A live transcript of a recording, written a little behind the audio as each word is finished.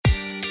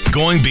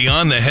Going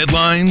beyond the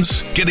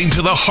headlines, getting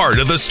to the heart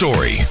of the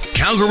story.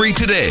 Calgary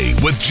Today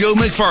with Joe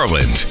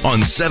McFarland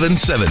on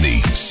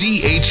 770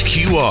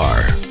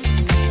 CHQR.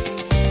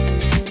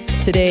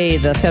 Today,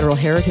 the Federal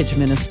Heritage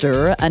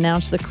Minister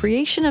announced the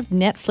creation of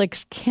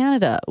Netflix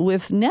Canada,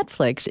 with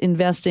Netflix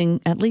investing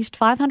at least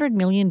 $500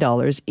 million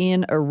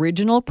in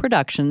original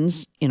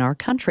productions in our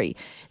country.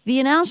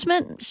 The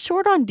announcement,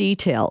 short on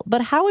detail,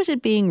 but how is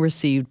it being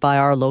received by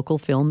our local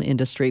film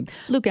industry?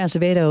 Luke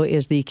Azevedo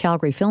is the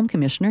Calgary Film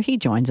Commissioner. He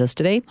joins us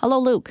today. Hello,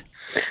 Luke.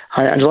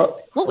 Hi, Angela.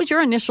 What was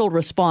your initial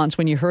response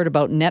when you heard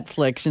about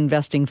Netflix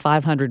investing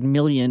 $500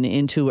 million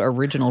into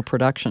original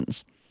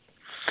productions?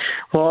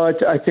 Well,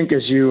 I think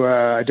as you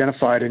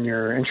identified in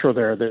your intro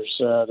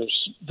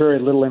there's very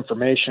little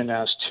information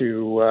as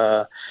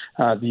to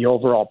the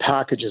overall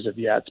packages of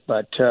yet,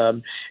 but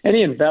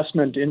any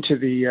investment into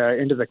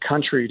the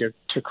country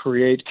to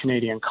create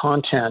Canadian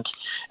content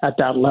at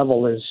that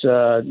level is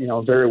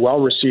very well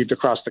received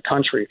across the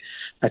country.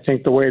 I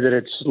think the way that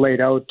it's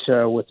laid out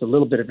with a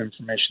little bit of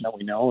information that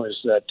we know is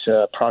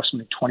that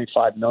approximately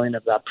 $25 million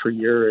of that per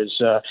year is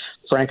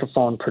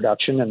Francophone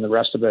production, and the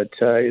rest of it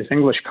is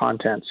English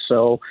content.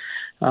 So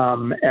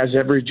as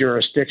every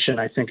jurisdiction,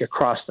 I think,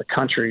 across the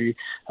country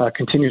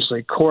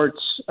continuously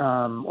courts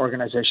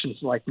organizations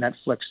like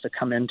Netflix to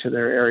come into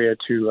their area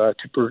to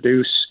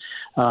produce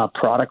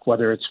product,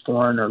 whether it's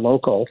foreign or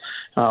local.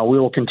 We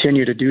will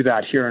continue to do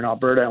that here in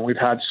Alberta, and we've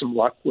had some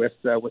luck with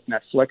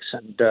Netflix,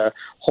 and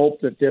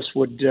hope that this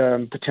would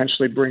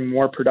potentially bring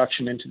more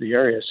production into the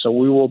area. So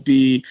we will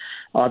be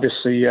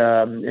obviously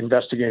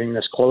investigating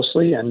this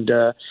closely and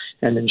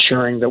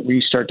ensuring that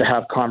we start to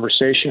have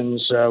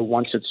conversations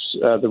once it's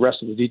the rest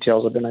of the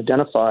details have been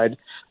identified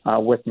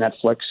with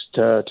Netflix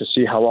to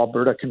see how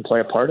Alberta can play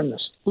a part in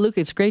this. Luke,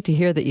 it's great to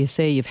hear that you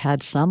say you've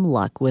had some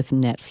luck with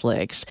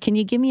Netflix. Can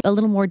you give me a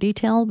little more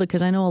detail?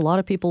 Because I know a lot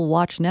of people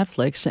watch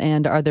Netflix,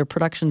 and are there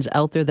productions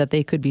out there that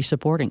they could be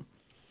supporting?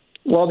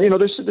 Well,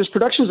 there's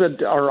productions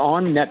that are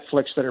on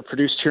Netflix that are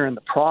produced here in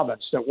the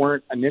province that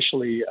weren't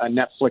initially a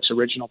Netflix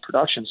original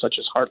production, such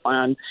as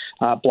Heartland,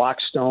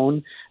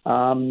 Blackstone,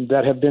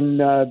 that have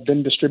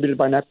been distributed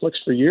by Netflix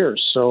for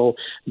years. So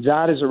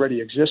that is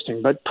already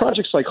existing. But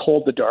projects like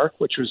Hold the Dark,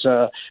 which was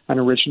an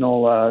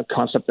original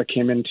concept that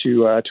came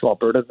into to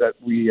Alberta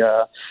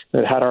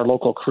that had our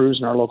local crews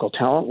and our local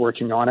talent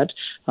working on it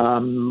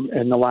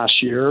in the last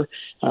year,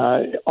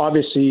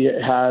 obviously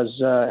has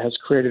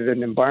created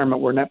an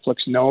environment where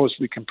Netflix knows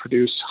we can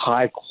produce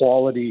high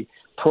quality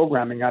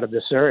programming out of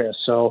this area.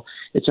 So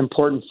it's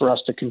important for us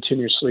to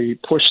continuously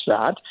push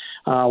that.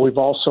 We've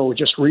also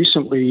just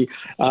recently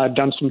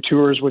done some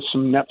tours with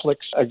some Netflix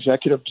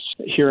executives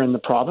here in the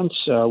province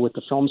with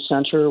the Film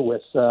Center,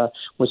 with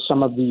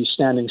some of the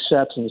standing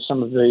sets and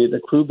some of the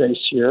crew base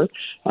here,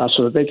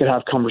 so that they could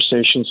have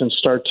conversations and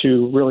start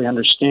to really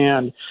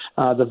understand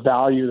the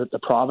value that the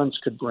province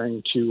could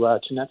bring to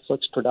Netflix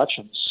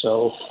productions.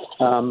 So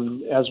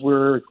as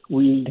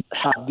we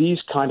have these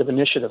kind of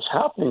initiatives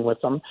happening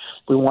with them,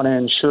 we want to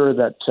ensure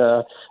that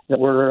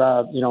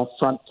we're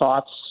front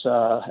thoughts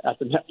at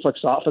the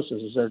Netflix offices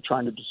as they're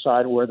trying to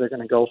decide where they're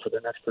going to go for their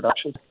next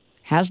production.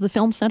 Has the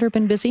Film Center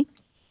been busy?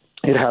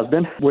 It has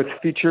been, with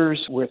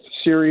features, with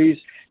series,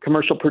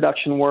 commercial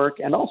production work,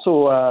 and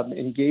also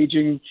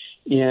engaging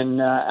in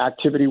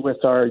activity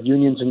with our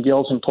unions and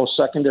guilds and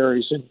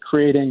post-secondaries and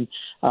creating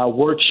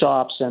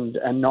workshops and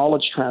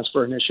knowledge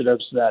transfer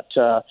initiatives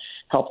that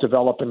help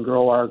develop and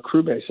grow our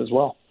crew base as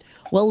well.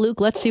 Well,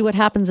 Luke, let's see what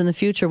happens in the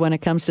future when it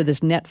comes to this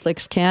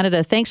Netflix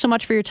Canada. Thanks so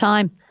much for your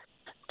time.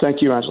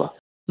 Thank you, Angela.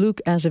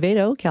 Luke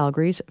Azevedo,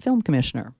 Calgary's Film Commissioner.